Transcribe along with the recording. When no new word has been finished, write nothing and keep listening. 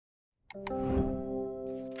I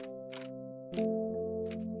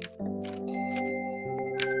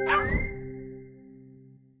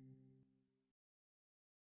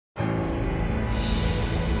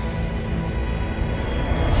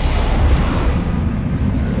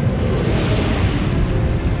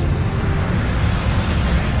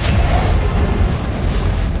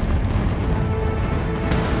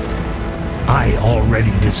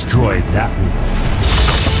already destroyed that world.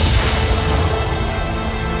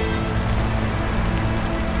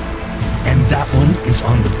 And that one is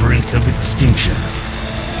on the brink of extinction.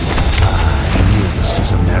 I knew it was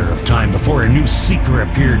just a matter of time before a new seeker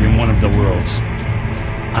appeared in one of the worlds.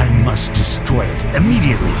 I must destroy it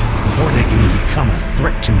immediately before they can become a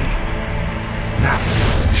threat to me. Now,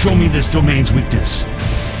 show me this domain's weakness.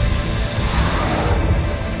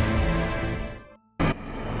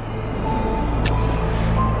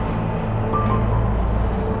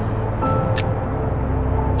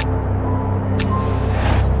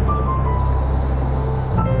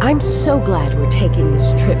 I'm so glad we're taking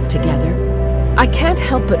this trip together. I can't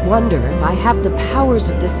help but wonder if I have the powers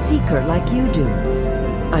of the Seeker like you do.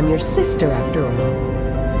 I'm your sister, after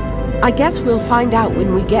all. I guess we'll find out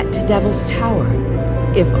when we get to Devil's Tower.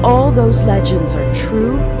 If all those legends are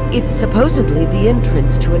true, it's supposedly the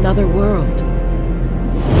entrance to another world.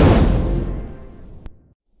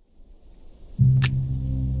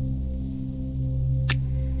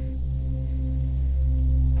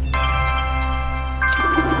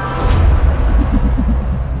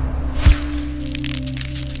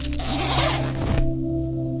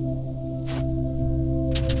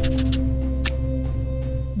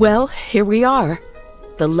 Well, here we are.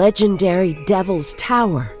 The legendary Devil's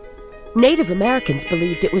Tower. Native Americans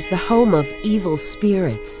believed it was the home of evil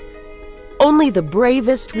spirits. Only the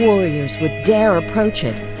bravest warriors would dare approach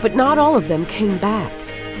it, but not all of them came back.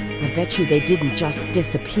 I bet you they didn't just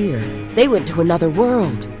disappear. They went to another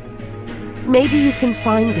world. Maybe you can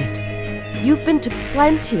find it. You've been to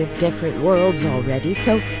plenty of different worlds already,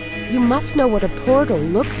 so you must know what a portal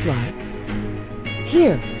looks like.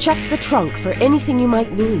 Here, check the trunk for anything you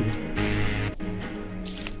might need.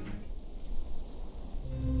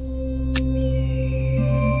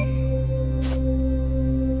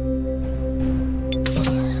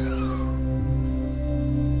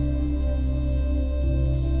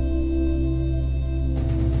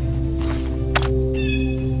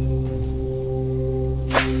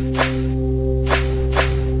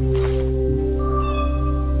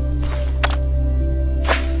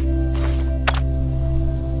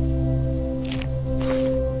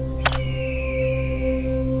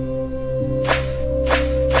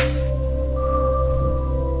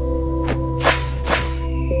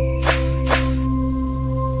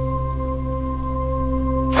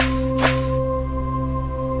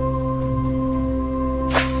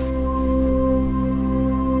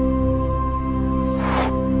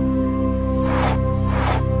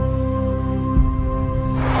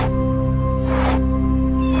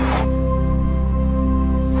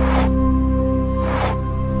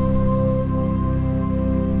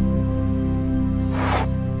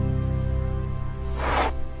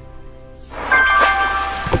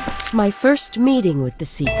 My first meeting with the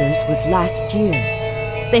Seekers was last year.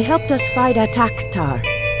 They helped us fight Ataktar,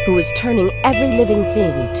 who was turning every living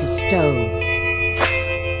thing to stone.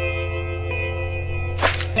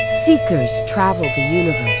 Seekers travel the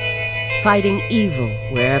universe, fighting evil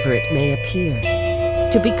wherever it may appear.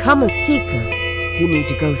 To become a Seeker, you need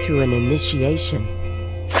to go through an initiation.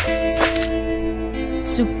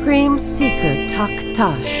 Supreme Seeker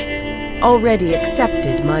Taktash already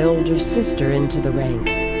accepted my older sister into the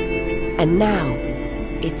ranks. And now,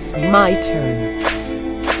 it's my turn.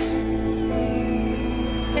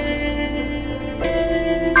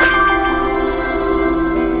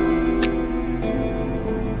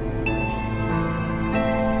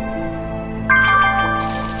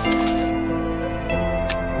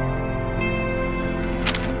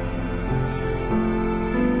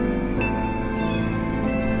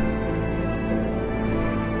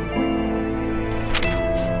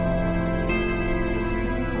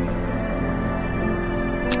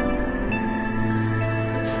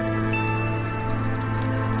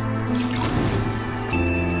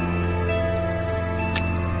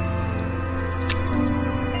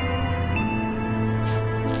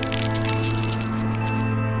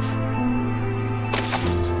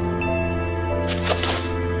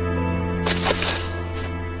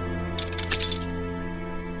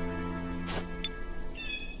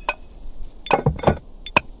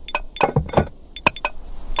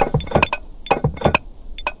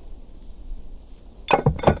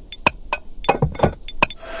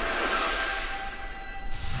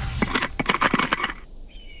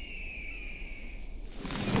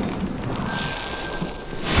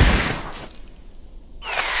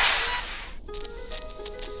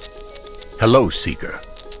 Hello, Seeker.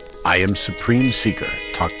 I am Supreme Seeker,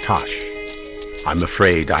 Taktash. I'm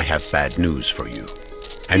afraid I have bad news for you.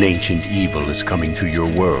 An ancient evil is coming to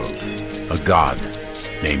your world, a god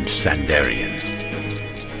named Sanderion.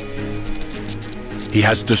 He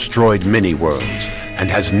has destroyed many worlds and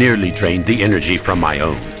has nearly drained the energy from my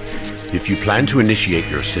own. If you plan to initiate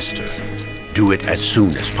your sister, do it as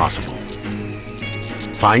soon as possible.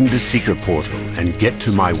 Find the Seeker portal and get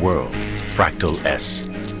to my world, Fractal-S.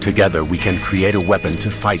 Together we can create a weapon to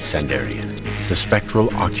fight Sanderion. The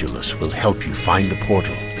spectral oculus will help you find the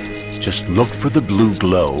portal. Just look for the blue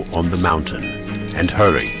glow on the mountain, and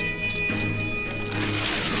hurry.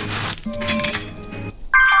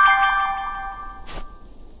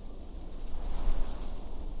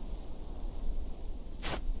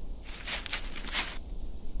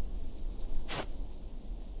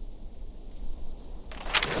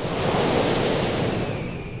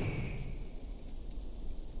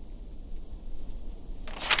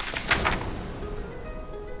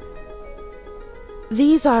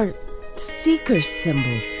 These are Seeker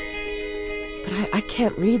symbols, but I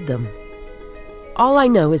can't read them. All I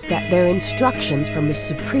know is that they're instructions from the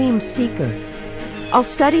Supreme Seeker. I'll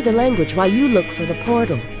study the language while you look for the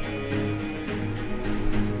portal.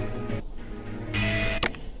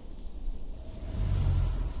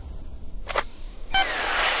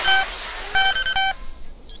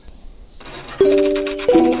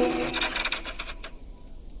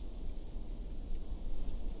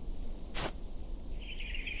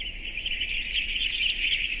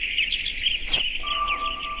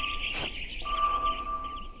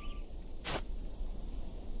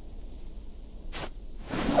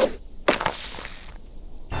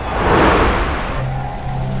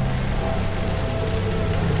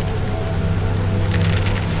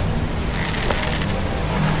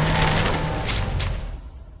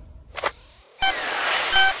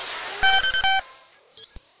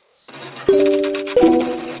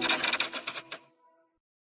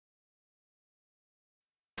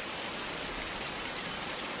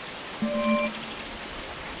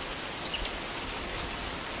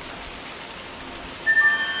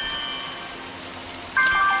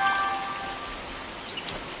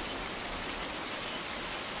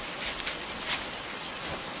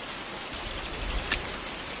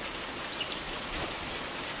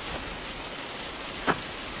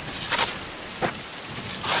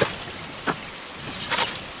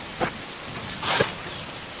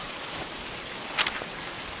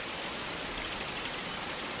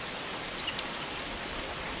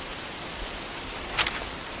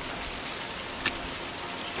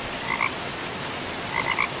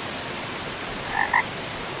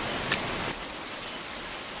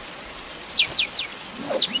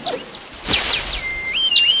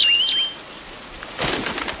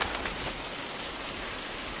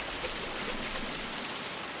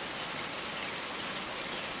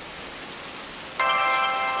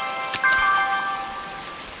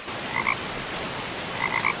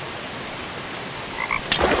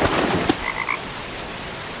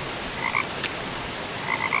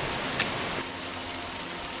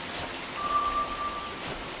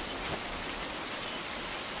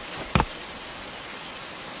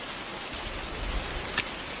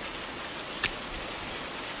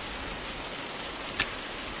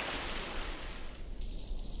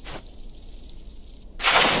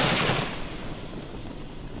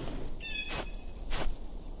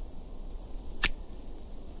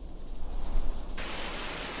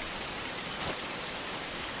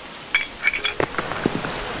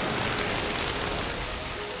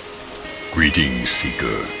 Greetings,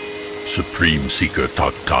 Seeker. Supreme Seeker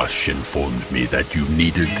Taktash informed me that you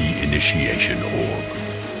needed the initiation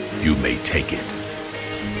orb. You may take it.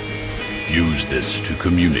 Use this to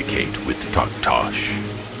communicate with Taktash.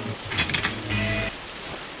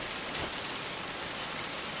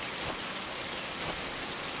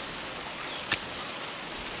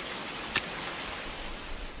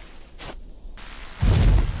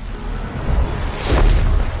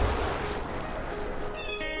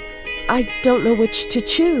 I don't know which to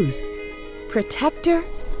choose. Protector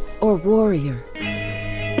or warrior?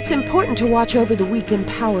 It's important to watch over the weak and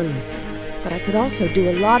powerless, but I could also do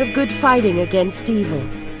a lot of good fighting against evil.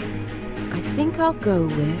 I think I'll go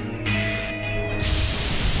with...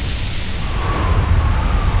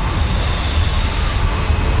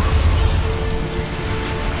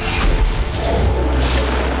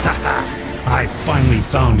 I finally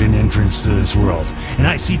found an entrance to this world, and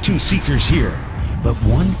I see two Seekers here. But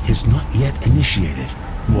one is not yet initiated.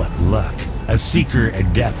 What luck. A Seeker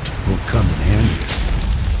Adept will come in handy.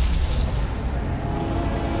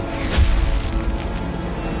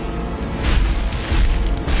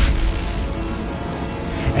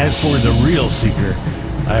 As for the real Seeker,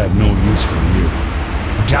 I have no use for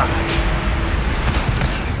you. Die!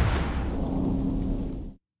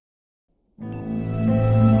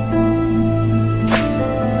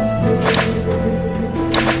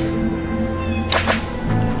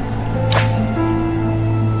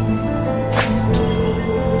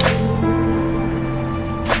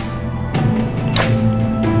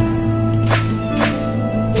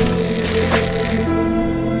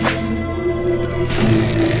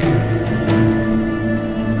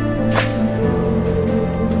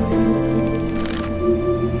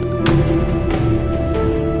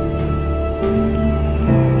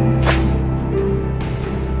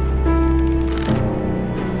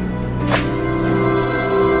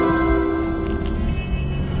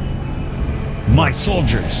 My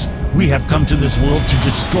soldiers, we have come to this world to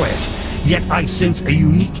destroy it, yet I sense a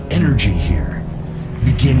unique energy here.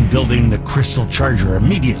 Begin building the crystal charger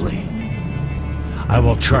immediately. I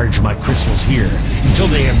will charge my crystals here until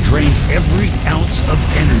they have drained every ounce of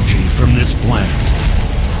energy from this planet.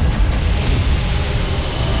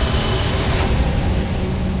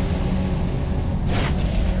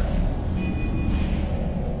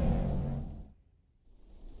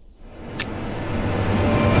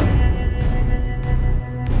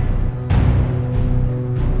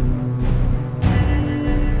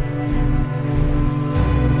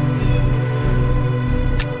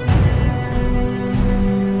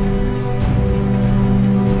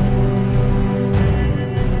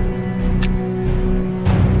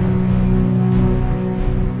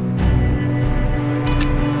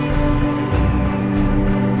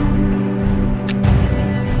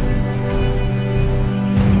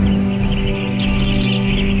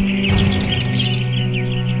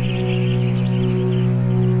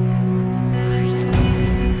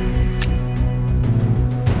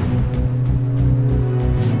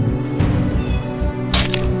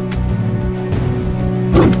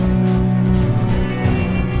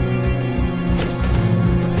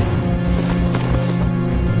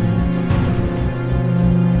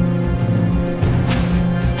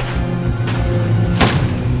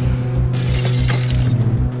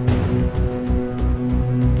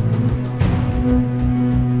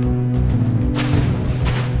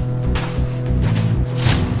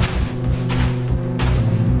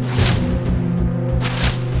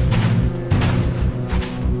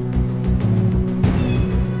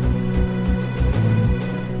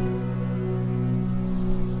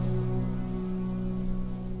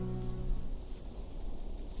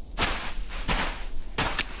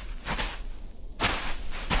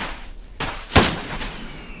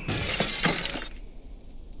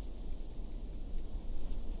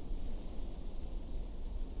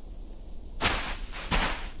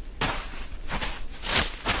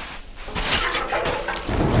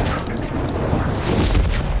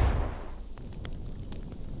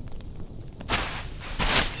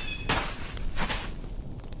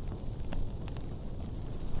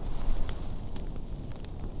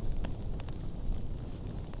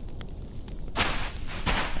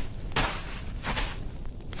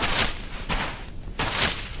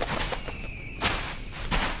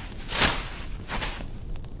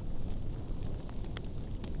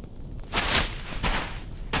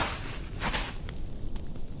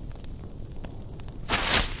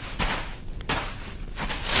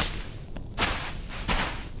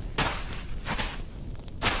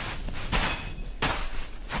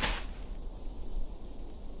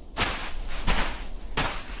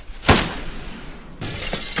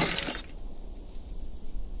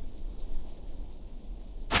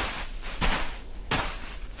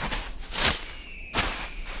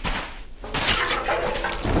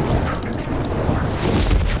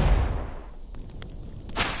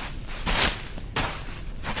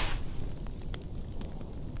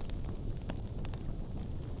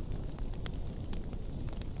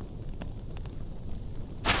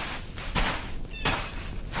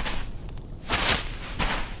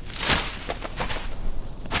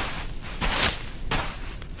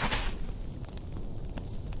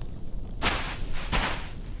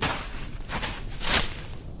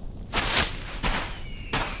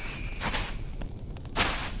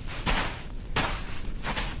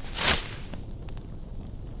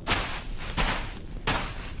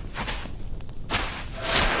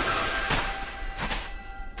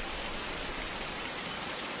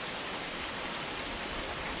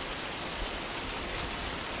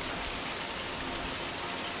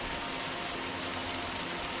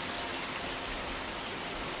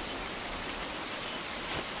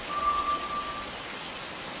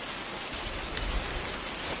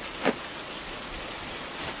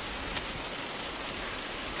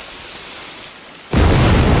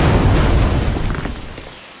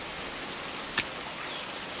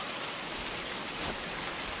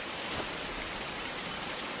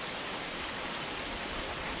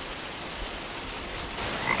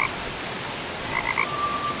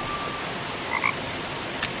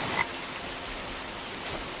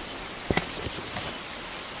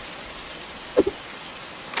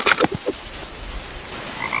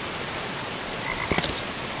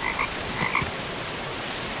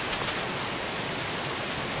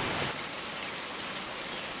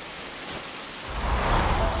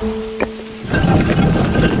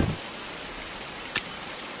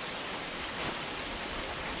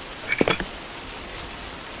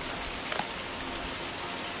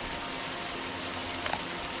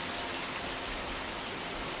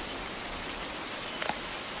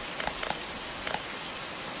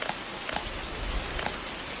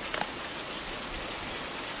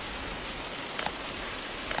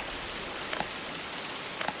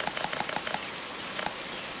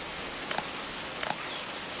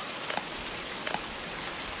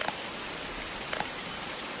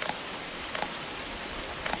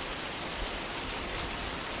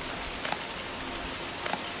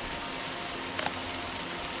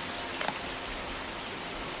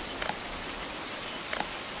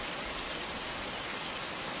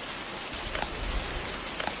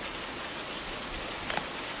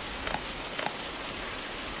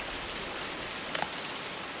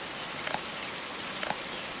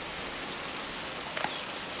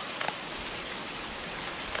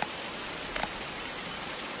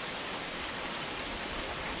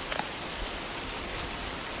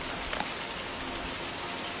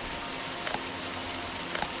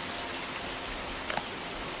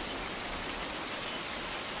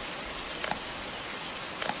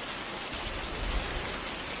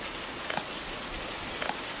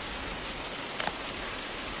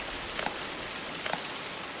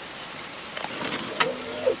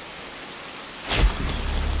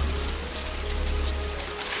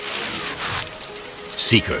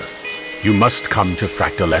 Seeker, you must come to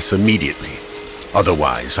Fractal-S immediately.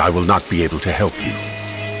 Otherwise, I will not be able to help you.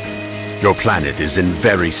 Your planet is in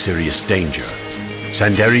very serious danger.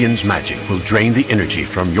 Sanderion's magic will drain the energy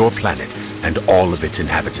from your planet and all of its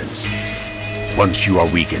inhabitants. Once you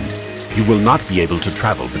are weakened, you will not be able to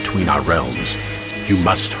travel between our realms. You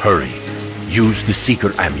must hurry. Use the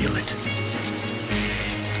Seeker Amulet.